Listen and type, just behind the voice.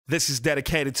This is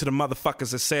dedicated to the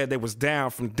motherfuckers that said they was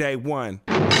down from day one.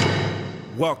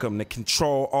 Welcome to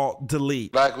Control Alt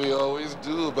Delete. Like we always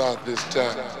do about this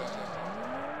time.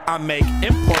 I make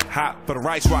import hot for the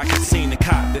rice rocket scene to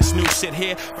cop. This new shit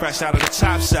here, fresh out of the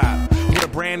chop shop. With a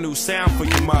brand new sound for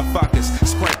you motherfuckers.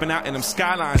 Scraping out in them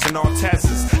skylines and all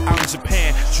Teslas. Out in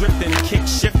Japan, drifting and kick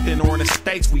shifting. Or in the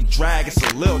States we drag, it's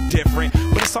a little different.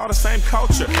 But it's all the same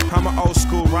culture. I'm an old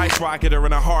school rice rocketer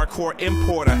and a hardcore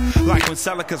importer. Like when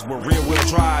Celicas were rear wheel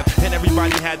drive. And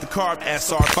everybody had the carved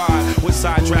SR5. With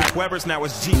side drag Webers, now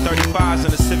it's G35s.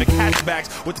 And the Civic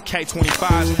hatchbacks with the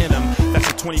K25s in them. That's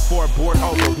a 24 board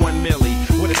over 1 milli.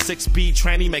 With a 6-speed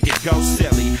tranny, make it go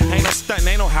silly. Ain't no stuntin',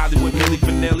 ain't no Hollywood Milli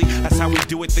Vanilli. That's how we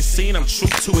do it this scene, I'm true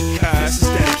to it, cuz this is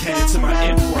dedicated to my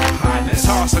import highness.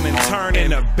 Tossing and turning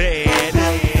in a bed,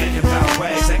 thinking about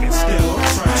ways that can still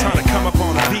trend. Trying to come up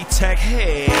on a V-Tech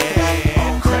head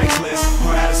on Craigslist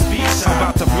or at a speed shop. I'm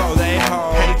about to blow they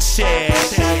hoe, hey check.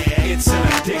 It's an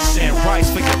addiction,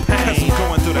 rice for your pain. Cause I'm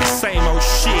going through the same old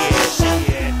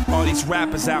shit. All these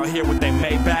rappers out here with their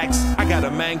Maybachs, I got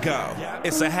a Mango,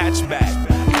 it's a hatchback.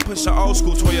 I push an old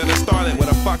school Toyota Starlet with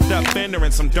a fucked up fender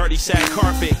and some dirty shag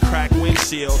carpet, cracked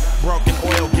windshield, broken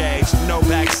oil gauge, no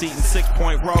backseat and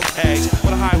 6-point roll cage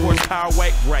with a high horsepower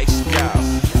weight ratio.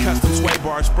 Custom sway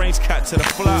bar, springs cut to the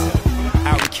flow.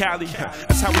 Out in Cali,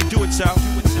 that's how we do it, y'all.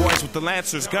 Boys with the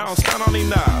Lancers, gone, stun on him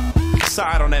now.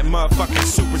 Side on that motherfucking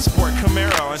super sport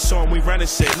Camaro and show him we running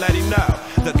shit, let him know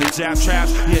that the jab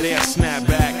traps, yeah, they'll snap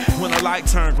back. When the light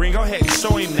turn green, go ahead and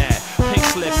show him that. Pink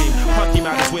slip him, punk him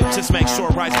out his whip, just make sure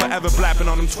Rice forever blapping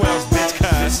on them 12s, bitch,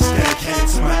 cuz this is dedicated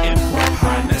to my import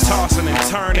highness. Tossing and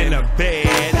turning in a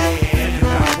bed, thinking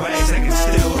about ways that can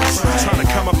still trend. Trying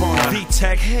to come up on a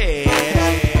V-Tech head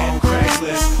on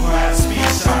Craigslist or at a speed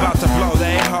shop. I'm about to blow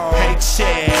they hoe, hey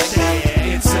check.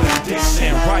 It's an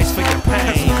addiction, Rice for your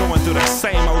pain. Going through the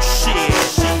same old shit.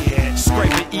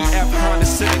 Scrape the EF Honda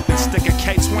Civic, then stick a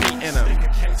K20 in them.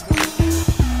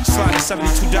 Slide the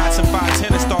 72 dots and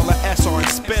 510, install a SR and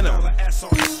spin them.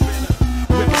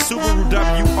 Whip a Subaru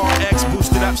WRX,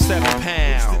 boosted up 7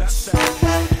 pounds.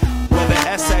 Whether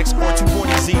SX or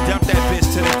 240Z, dump that bitch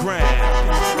to the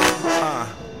ground.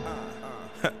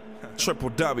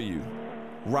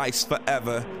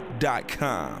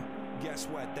 www.riceforever.com. Guess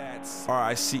what? That's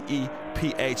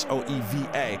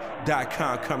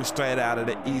RICEPHOEVA.com, coming straight out of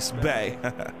the East Bay.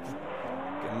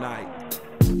 Good night.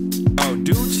 Oh,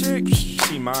 dude chick?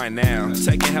 She mine now.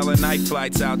 Taking hella night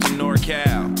flights out to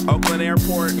NorCal. Oakland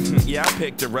Airport, yeah, I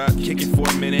picked her up. Kick it for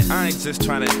a minute, I ain't just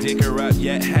trying to dick her up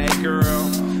yet. Hey girl,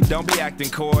 don't be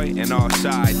acting coy and all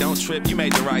shy. Don't trip, you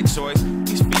made the right choice.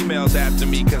 These females after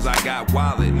me cause I got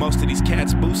wallet. Most of these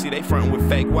cats boosty, they frontin' with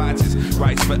fake watches.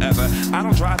 Rice forever, I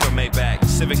don't drive a Maybach.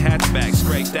 Civic hatchback,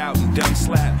 scraped out and done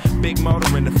slap. Big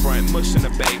motor in the front, mushing the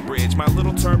Bay Bridge. My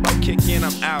little turbo kick in,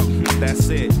 I'm out, that's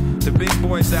it. The big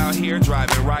boys out here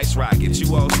driving rice rockets.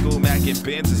 You old school Mac and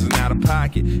Benzes and out of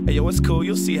pocket. Hey yo, it's cool,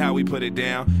 you'll see how we put it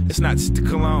down. It's not just the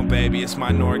cologne, baby, it's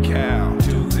my NorCal.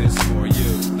 Do this for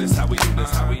you, this how we do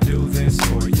this, how we do this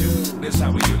for you. This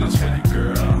how we do this for you,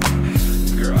 girl.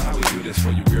 Girl, how we do this for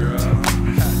you, girl.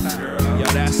 Girl, yo,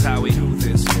 that's how we do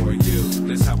this for you.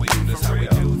 This how we do this, how we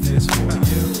do this for you.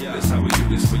 This how we do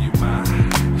this for you, my.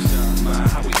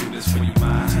 How we do this for you,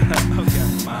 my.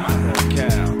 My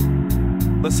NorCal.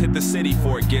 Let's hit the city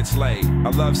before it gets late.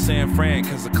 I love San Fran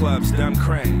cause the club's done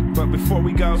crank. But before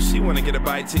we go, she wanna get a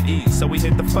bite to eat. So we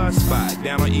hit the fuzz spot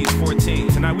down on East 14.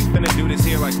 Tonight we finna do this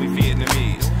here like we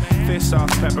Vietnamese. Fish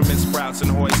sauce, peppermint sprouts, and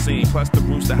hoisin. Plus the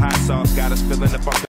rooster hot sauce got us feeling the funk.